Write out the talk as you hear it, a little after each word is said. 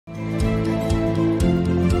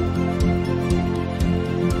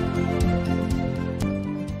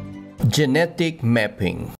Genetic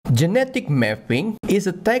mapping. Genetic mapping is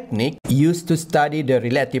a technique used to study the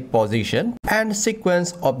relative position and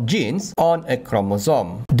sequence of genes on a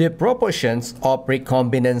chromosome. The proportions of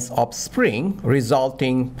recombinant offspring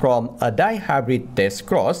resulting from a dihybrid test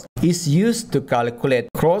cross is used to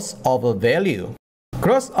calculate crossover value.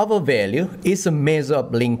 Crossover value is a measure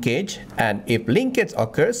of linkage, and if linkage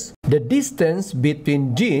occurs, the distance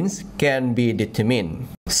between genes can be determined.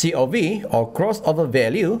 COV or crossover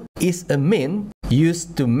value is a mean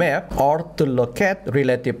used to map or to locate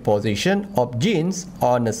relative position of genes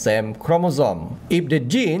on the same chromosome. If the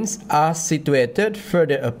genes are situated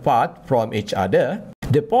further apart from each other,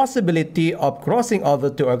 the possibility of crossing over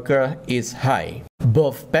to occur is high.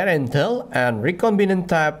 Both parental and recombinant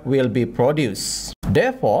type will be produced.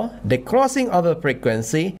 Therefore, the crossing over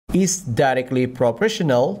frequency is directly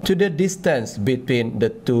proportional to the distance between the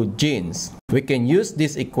two genes. We can use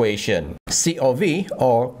this equation. COV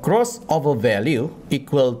or crossover value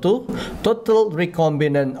equal to total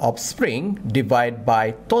recombinant offspring divided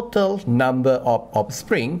by total number of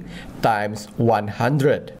offspring times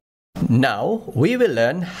 100. Now, we will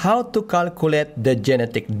learn how to calculate the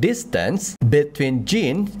genetic distance between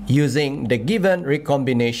genes using the given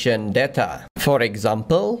recombination data. For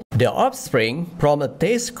example, the offspring from a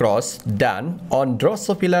test cross done on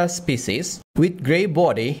Drosophila species with gray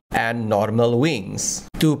body and normal wings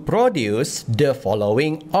to produce the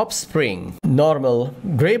following offspring: normal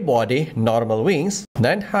gray body, normal wings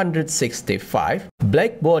 965,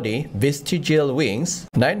 black body, vestigial wings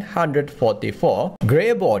 944,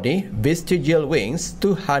 gray body, vestigial wings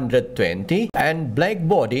 220, and black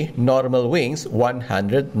body, normal wings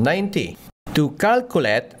 190. To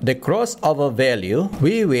calculate the crossover value,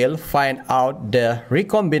 we will find out the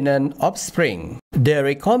recombinant offspring. The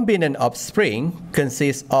recombinant offspring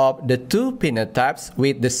consists of the two phenotypes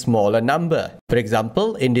with the smaller number. For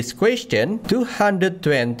example, in this question,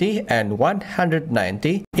 220 and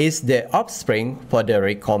 190 is the offspring for the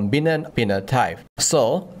recombinant phenotype.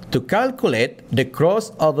 So, to calculate the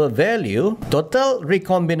crossover value, total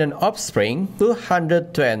recombinant offspring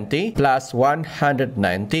 220 plus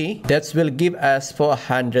 190, that will give us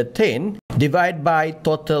 410, divided by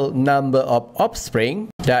total number of offspring,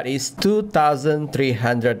 that is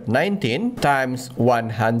 2319 times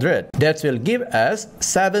 100. That will give us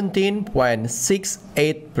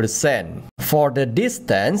 17.68%. For the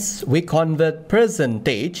distance, we convert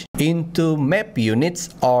percentage into map units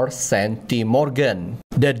or centimorgan.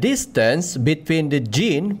 The distance between the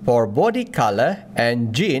gene for body color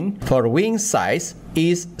and gene for wing size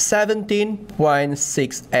is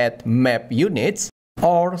 17.68 map units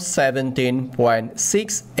or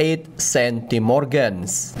 17.68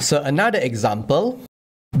 centimorgans. So another example.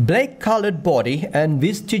 Black colored body and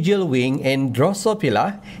vestigial wing in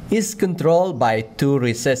Drosophila is controlled by two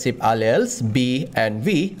recessive alleles B and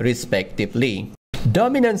V respectively.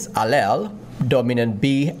 Dominant allele, dominant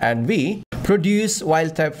B and V, produce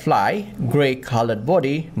wild-type fly, gray-colored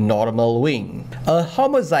body, normal wing. A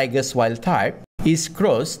homozygous wild-type is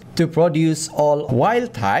crossed to produce all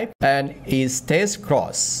wild-type and is test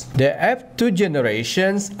cross. The F2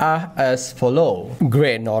 generations are as follow: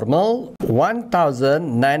 gray normal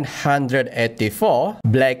 1984,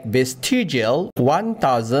 black vestigial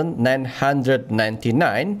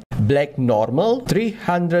 1999, black normal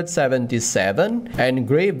 377, and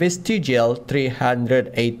gray vestigial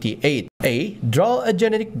 388. A. Draw a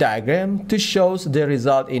genetic diagram to show the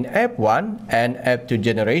result in F1 and F2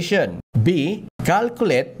 generation. B.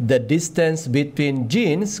 Calculate the distance between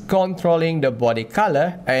genes controlling the body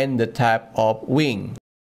color and the type of wing.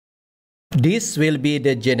 This will be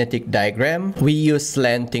the genetic diagram. We use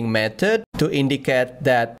slanting method to indicate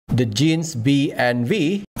that the genes B and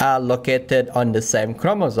V are located on the same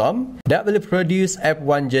chromosome. That will produce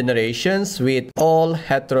F1 generations with all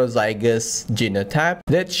heterozygous genotype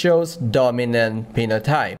that shows dominant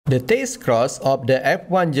phenotype. The test cross of the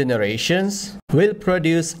F1 generations will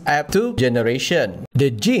produce F2 generation. The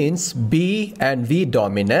genes B and V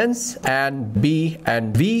dominance and B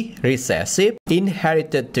and V recessive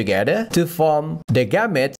inherited together to form the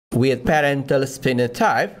gametes with parental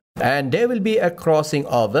phenotype, and there will be a crossing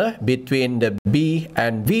over between the B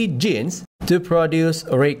and V genes to produce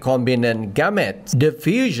recombinant gametes. The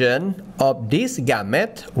fusion of this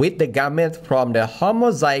gamete with the gamete from the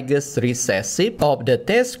homozygous recessive of the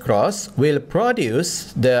test cross will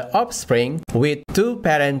produce the offspring with two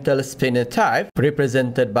parental phenotypes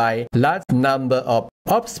represented by large number of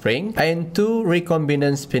offspring, and two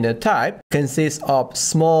recombinant phenotype consists of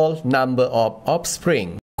small number of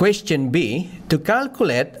offspring. Question B. To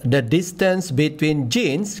calculate the distance between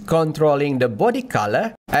genes controlling the body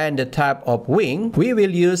color and the type of wing, we will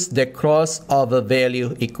use the crossover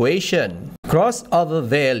value equation. Crossover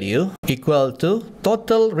value equal to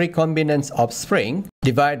total recombinant offspring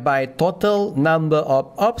divided by total number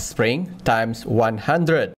of offspring times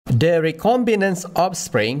 100. The recombinant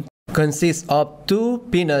offspring consists of two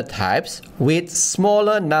phenotypes with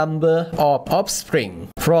smaller number of offspring.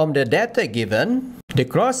 From the data given, the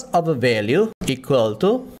crossover value equal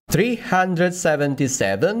to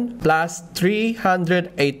 377 plus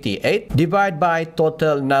 388 divided by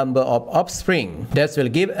total number of offspring. That will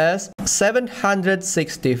give us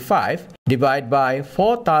 765 divided by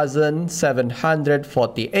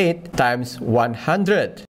 4748 times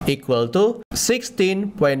 100 equal to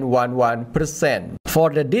 16.11%. For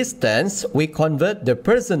the distance, we convert the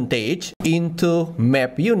percentage into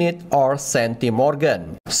map unit or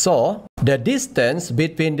centimorgan. So, the distance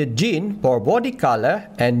between the gene for body color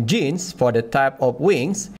and genes for the type of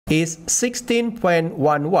wings is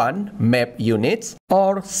 16.11 map units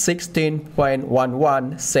or 16.11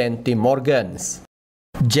 centimorgans.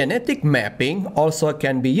 Genetic mapping also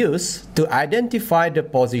can be used to identify the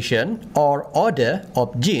position or order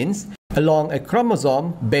of genes along a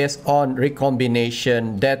chromosome based on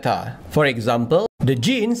recombination data. For example, the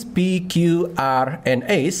genes P, Q, R, and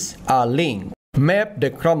S are linked. Map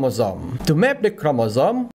the chromosome. To map the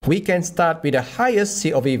chromosome, we can start with the highest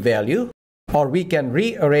COV value, or we can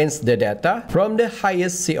rearrange the data from the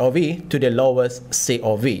highest COV to the lowest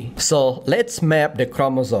COV. So let's map the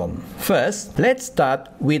chromosome. First, let's start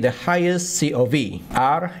with the highest COV,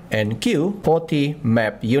 R and Q, 40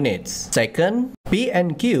 map units. Second, P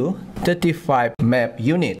and Q, 35 map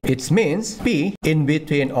units. It means P in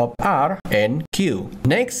between of R and Q.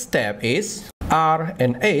 Next step is R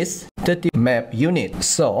and S, 30 map units.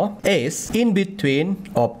 So S in between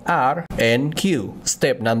of R and Q.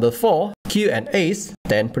 Step number 4, Q and S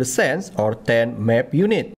 10% or 10 map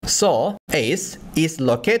unit. So S is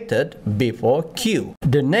located before Q.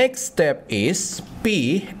 The next step is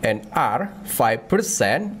P and R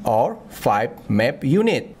 5% or 5 map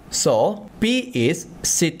unit. So P is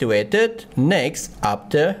situated next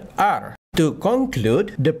after R. To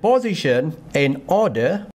conclude, the position and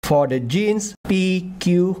order for the genes P,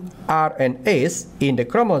 Q, R, and S in the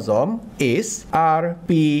chromosome is R,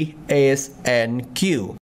 P, S, and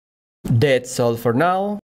Q. That's all for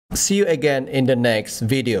now. See you again in the next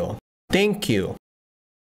video. Thank you.